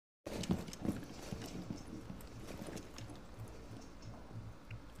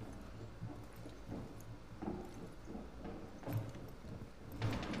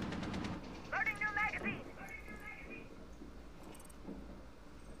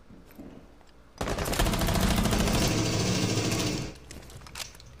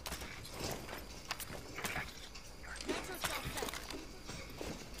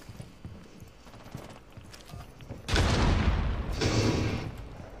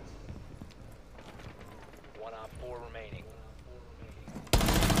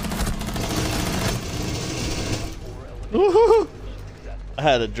Woohoo! I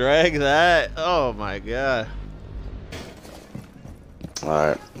had to drag that. Oh my god.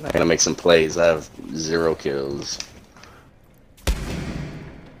 Alright, I'm gonna make some plays. I have 0 kills.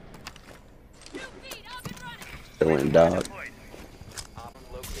 It went dog.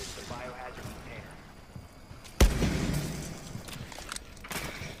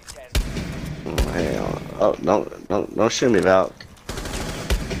 Oh, hell. Oh, don't shoot me, Valk.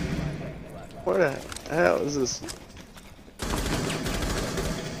 What the hell is this?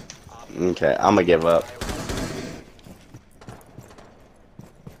 Okay, I'm gonna give up.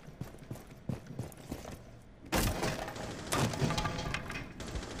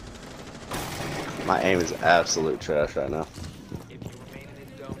 My aim is absolute trash right now.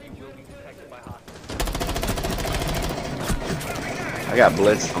 I got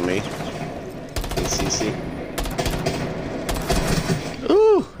blitz on me. CC.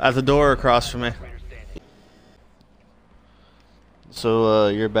 Ooh, at the door across from me. So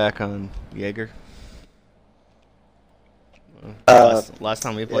you're back on Jaeger? Last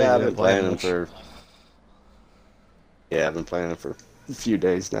time we played, Yeah, we I've been didn't play playing him much. for. Yeah, I've been playing him for a few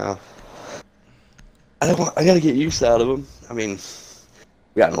days now. I gotta get use out of him. I mean,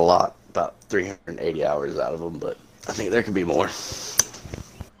 we gotten a lot, about 380 hours out of him, but I think there could be more.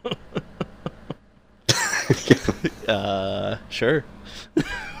 Sure.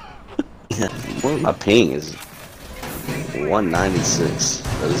 My ping is 196.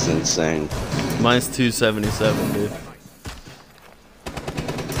 That is insane. Mine's 277, dude.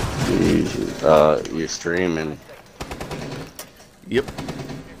 You're streaming. Yep.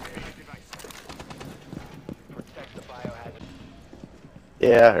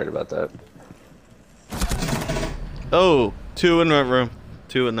 Yeah, I heard about that. Oh, 2 in that room.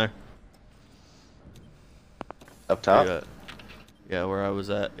 2 in there. Up top? Yeah, where I was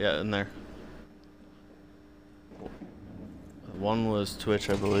at. Yeah, in there. One was Twitch,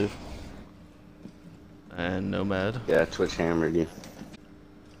 I believe. And Nomad. Yeah, Twitch hammered you.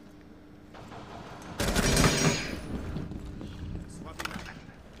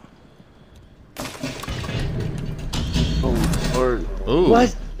 Oh, Lord. Ooh.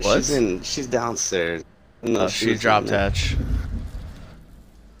 What? What? She's downstairs. No, She dropped hatch.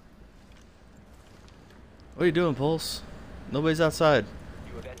 What are you doing, Pulse? Nobody's outside.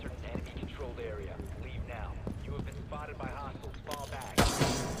 You have entered an enemy-controlled area. Leave now. You have been spotted by hostiles. Fall back.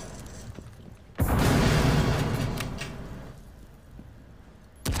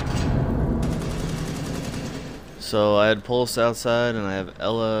 So I had Pulse outside, and I have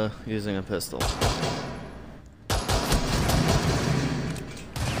Ella using a pistol.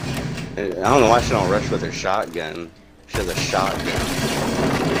 I don't know why she don't rush with her shotgun. She has a shotgun.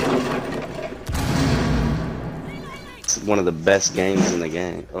 It's one of the best games in the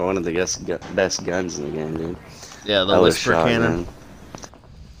game, or one of the best guns in the game, dude. Yeah, the Whisper Cannon.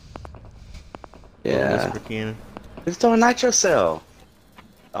 Yeah. The Whisper Cannon. Just throw a nitro cell.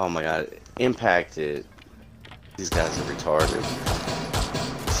 Oh my god, impacted. These guys are retarded.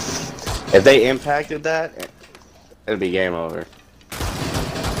 If they impacted that, it'd be game over.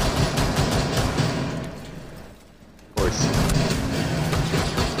 Of course.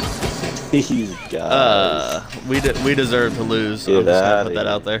 These guys. We deserve to lose. So I'm just gonna put that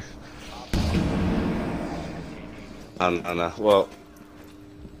out there. No. Well.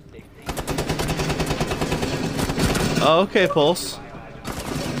 Oh, okay, Pulse.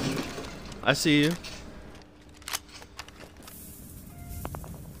 I see you.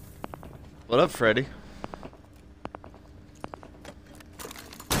 What up, Freddy?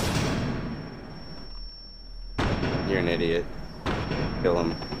 You're an idiot. Kill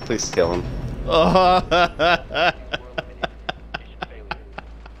him. Please kill him. Oh.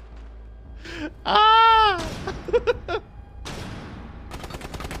 Ah!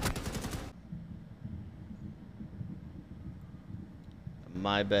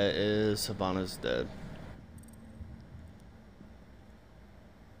 My bet is Savannah's dead.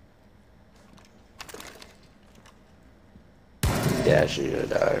 Yeah, she should have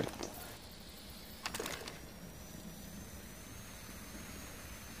died.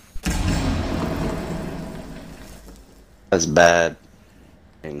 That's bad.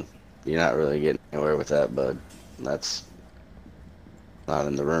 I mean, you're not really getting anywhere with that, bud. That's not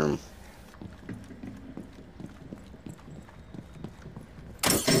in the room.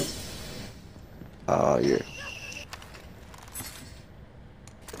 Oh, you're... To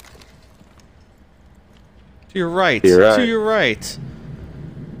your right. You're right. To your right.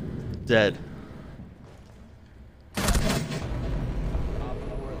 Dead.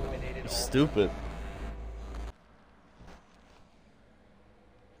 Stupid.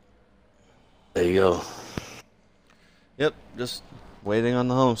 There you go. Yep, just waiting on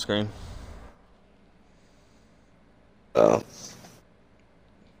the home screen. Oh.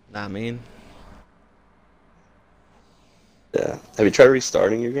 I mean, Yeah. Have you tried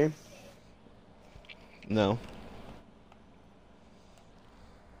restarting your game? no.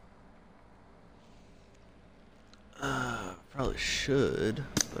 Probably should,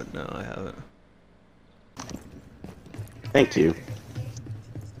 but no, I haven't. Thank you.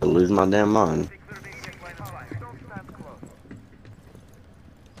 I lose my damn mind.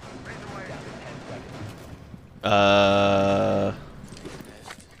 Uh,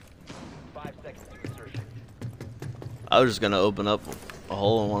 5 seconds to insertion. I was just gonna open up a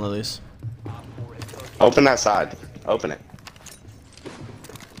hole in one of these. Op 4 has located. Open that side. Open it.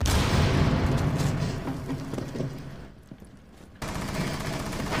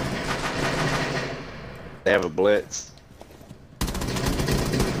 They have a blitz.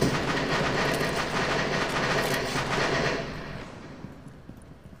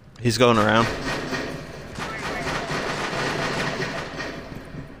 He's going around.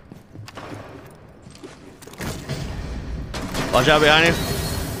 Watch out behind you.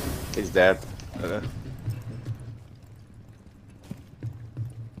 He's dead. Okay.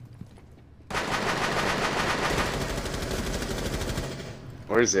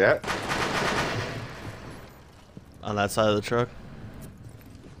 Where's he at? On that side of the truck.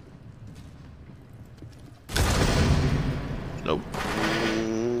 Nope.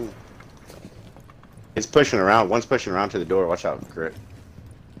 He's pushing around. One's pushing around to the door. Watch out, Crit.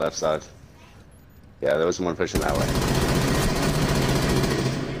 Left side. Yeah, there was one pushing that way.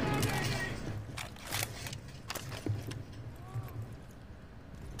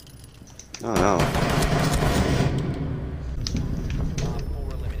 Oh no. Op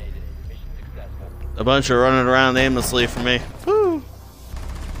 4 eliminated. Mission successful. A bunch are running around aimlessly for me. Woo!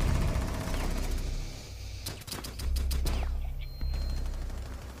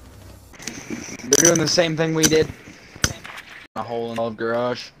 They're doing the same thing we did. A hole in the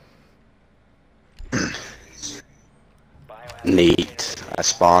garage. Biohazard Neat. I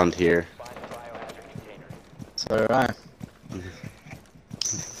spawned here. Find the biohazard container. So did I.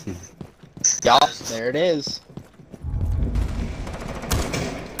 Yup, there it is.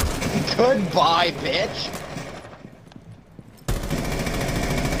 Goodbye, bitch.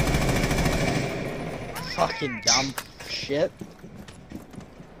 Fucking dumb shit.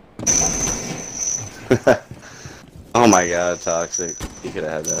 Oh my god, Toxic. You could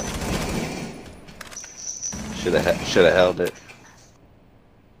have had that. Should have held it.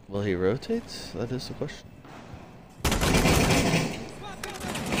 Will he rotate? That is the question.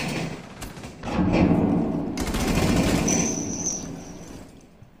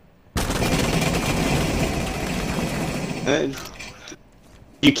 And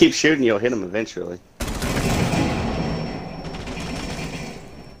you keep shooting, you'll hit him eventually.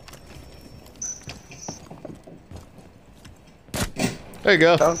 There you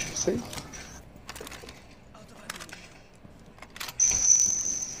go. Oh, see?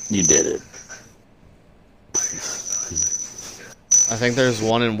 You did it. I think there's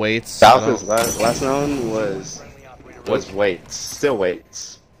one in weights. Falcon's last known was Friendly operator weights. Still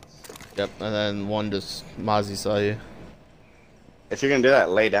weights. Yep, and then one just Mozzie saw you. If you're gonna do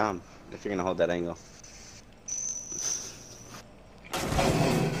that, lay down. If you're gonna hold that angle.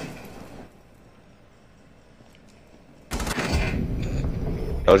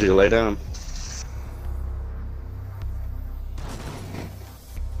 Told you to lay down.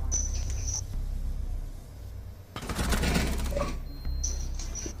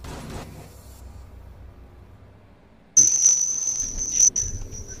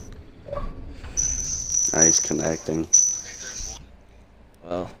 Nice connecting.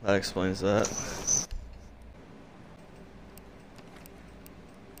 Well, that explains that.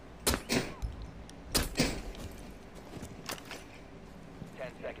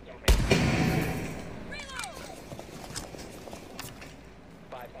 seconds remaining.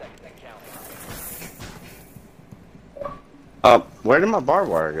 5 seconds and counting. Where did my barbed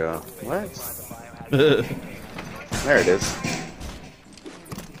wire go? What? Find the biohazard container. There it is.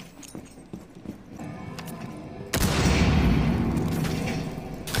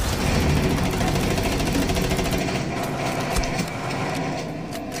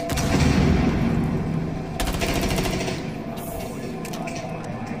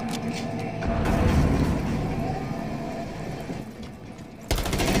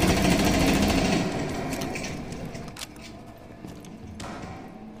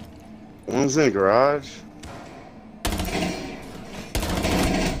 One's in the garage.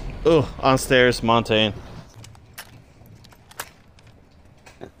 Oh, on stairs, Montaigne.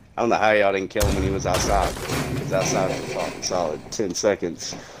 I don't know how y'all didn't kill him when he was outside. was outside for a solid 10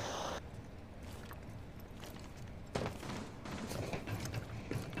 seconds.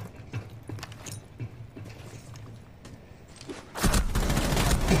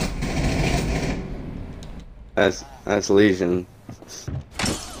 That's Legion.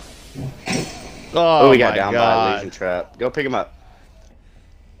 Oh, We got my down by a God. Legion trap. Go pick him up.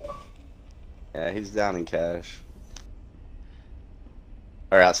 Yeah, he's down in cash.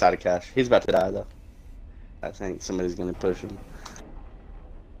 Or outside of cash. He's about to die though. I think somebody's gonna push him.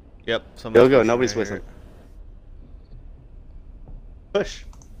 Yep. Somebody's Go. pushing Nobody's right with here. him. Push.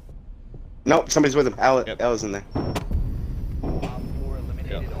 Nope, somebody's with him. Yep. Ella's in there. Op 4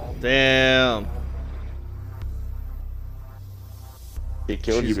 eliminated all. Damn. He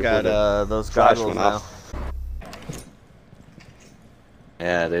killed you She's before got the those flash goggles went now. off.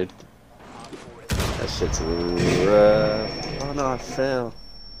 Yeah, dude. That shit's rough. Oh no, I fell.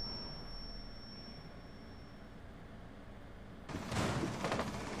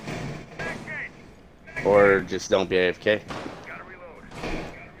 Or just don't be AFK.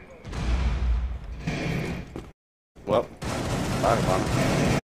 Well, bottom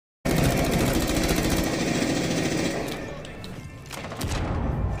on.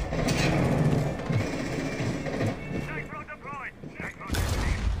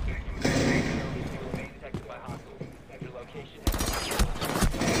 Detected by hostiles. Your location.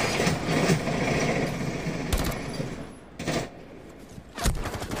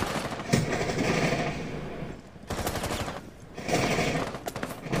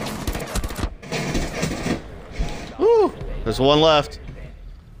 Woo! There's one left.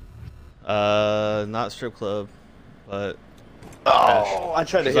 Not strip club, but Oh, I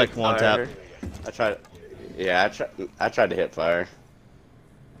tried to It's hit like one fire. tap. I tried. Yeah, I tried to hit fire.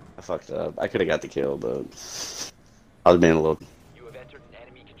 I fucked up. I could have got the kill, but I was being a little. You have entered an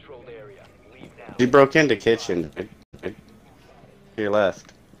enemy controlled area. Leave now. She broke into kitchen. To your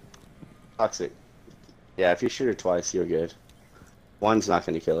left. Toxic. Yeah, if you shoot her twice, you're good. One's not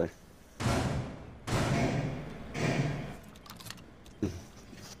gonna kill her.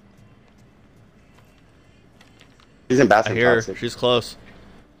 She's in I bathroom. hear her. Toxic. She's close.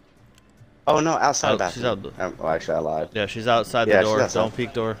 Oh no, outside Oh, bathroom. she's out the- Oh, actually, I lied. Yeah, she's outside Yeah, the door. she's outside. Don't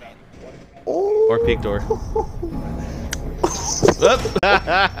peek door. Oh. Or peek door.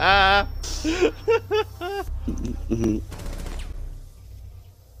 Mhm.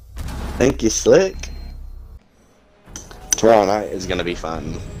 Thank you, Slick. Tomorrow night is gonna be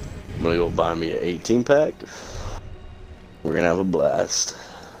fun. I'm gonna go buy me an 18 pack. We're gonna have a blast.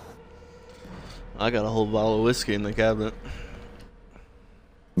 I got a whole bottle of whiskey in the cabinet.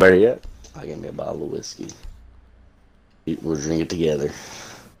 Better yet, I get me a bottle of whiskey. We'll drink it together.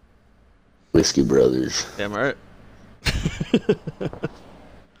 Whiskey Brothers. Damn right.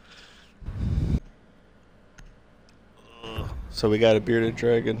 So we got a bearded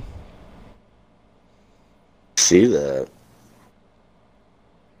dragon. See that?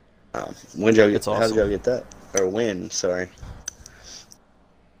 When y'all get? It's How did awesome. y'all get that? Or when? Sorry.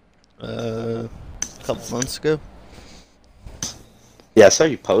 A couple months ago. Yeah, I saw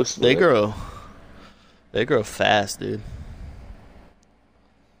you post. They grow fast, dude.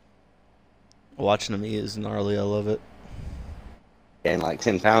 Watching them eat is gnarly. I love it. Gained like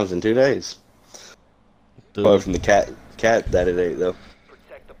 10 pounds in 2 days. Dude. Apart from the cat that it ate though.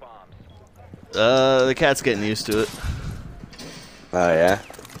 Protect the bombs. The cat's getting used to it. Oh yeah.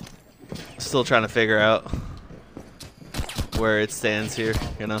 Still trying to figure out where it stands here,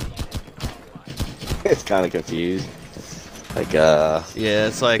 you know? It's kind of confused. Like Yeah,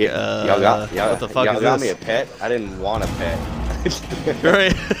 it's like, y'all got what the fuck y'all is got this? me a pet. I didn't want a pet.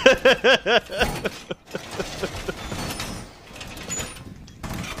 Right.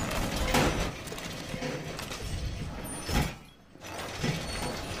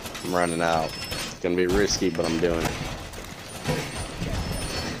 I'm running out. It's gonna be risky, but I'm doing it.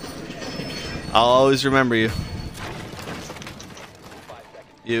 I'll always remember you.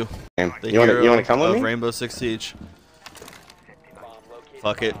 You. Man, The you wanna hero come with of me? Rainbow Six Siege. Bomb located.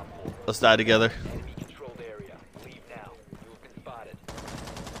 Fuck it. Let's die together. Enemy controlled area. Leave now. You have been spotted.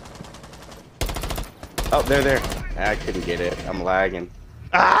 Oh, they're there. I couldn't get it. I'm lagging.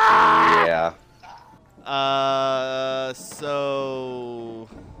 Ah! Yeah. So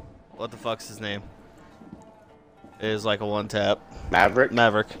what the fuck's his name? It is like a one tap. Maverick.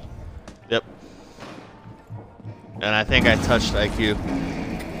 Maverick. Yep. And I think I touched IQ.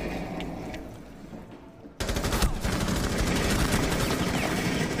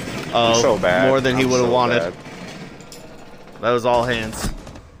 I'm Oh, so bad. more than he I'm would have so wanted. bad. That was all hands.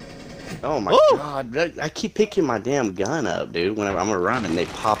 Oh my Woo! god! I keep picking my damn gun up, dude. When I'm running, they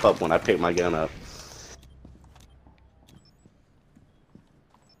pop up when I pick my gun up.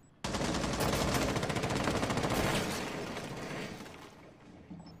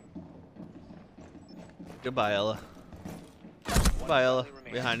 Goodbye, Ella. Goodbye, Ella.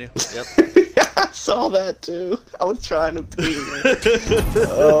 Behind you. Yep. I saw that too. I was trying to ping it.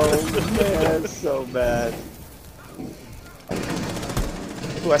 Oh man, that's so bad.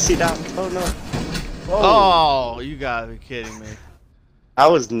 Oh, I see that. Oh no. Oh, you gotta be kidding me. I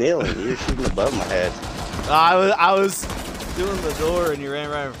was kneeling. You were shooting above my head. I was doing the door and you ran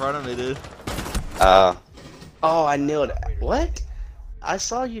right in front of me, dude. Oh, I kneeled. What? I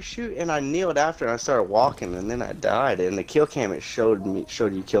saw you shoot and I kneeled after and I started walking and then I died and the kill cam it showed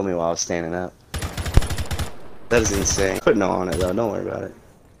you kill me while I was standing up. That is insane. Put no on it though. Don't worry about it.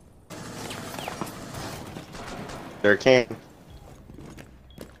 There came.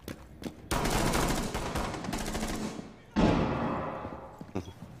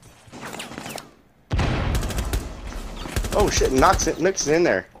 Oh shit! Nook's in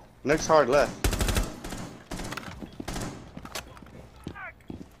there. Nook's hard left.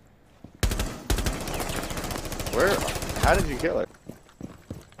 Where? How did you kill it?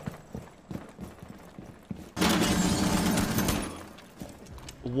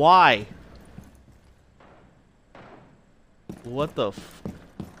 Why? What the f...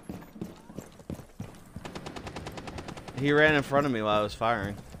 He ran in front of me while I was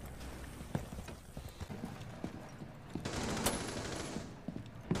firing.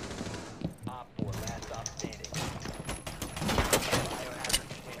 Op 4, last stop standing. Biohazard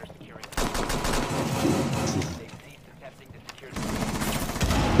container securing. They've ceased attempting to secure the...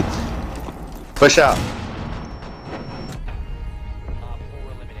 Push out. Op 4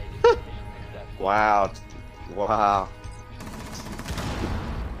 eliminated. Mission successful. Wow. Wow.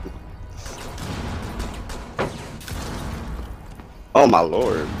 Oh my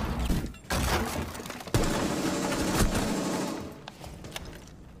lord.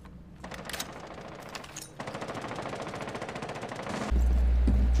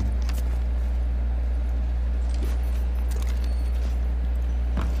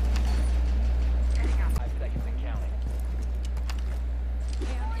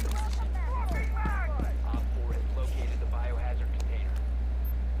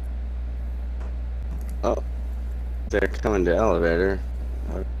 Oh, they're coming to elevator.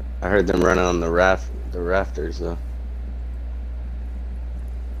 I heard them running on the rafters though.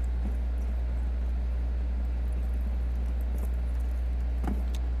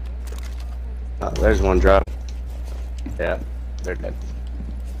 Oh, there's one drop. Yeah, they're dead.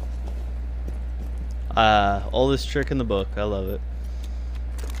 Oldest trick in the book. I love it.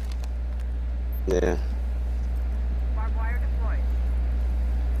 Yeah.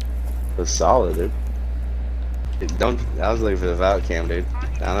 It was solid, dude. Don't. I was looking for the Valk cam, dude.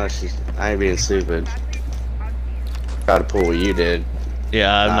 I know I ain't being stupid. Try to pull what you did.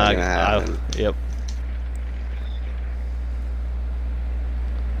 Yeah, I'm not gonna happen. Yep.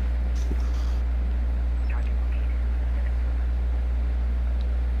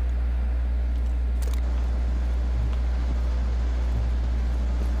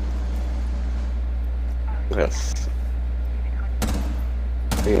 Yes.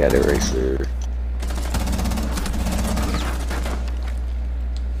 We got eraser.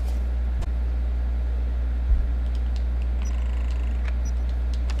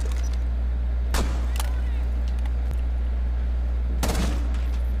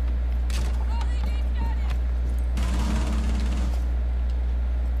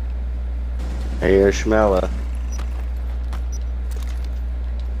 Hey, Shmella.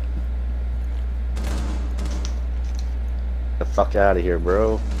 The fuck out of here,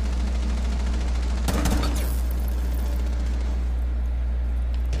 bro.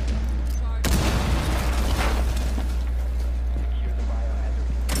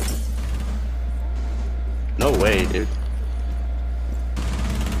 No way, dude.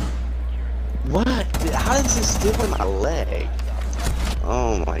 What? How is this still in my leg?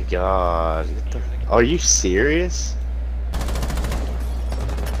 Oh my god. Are you serious?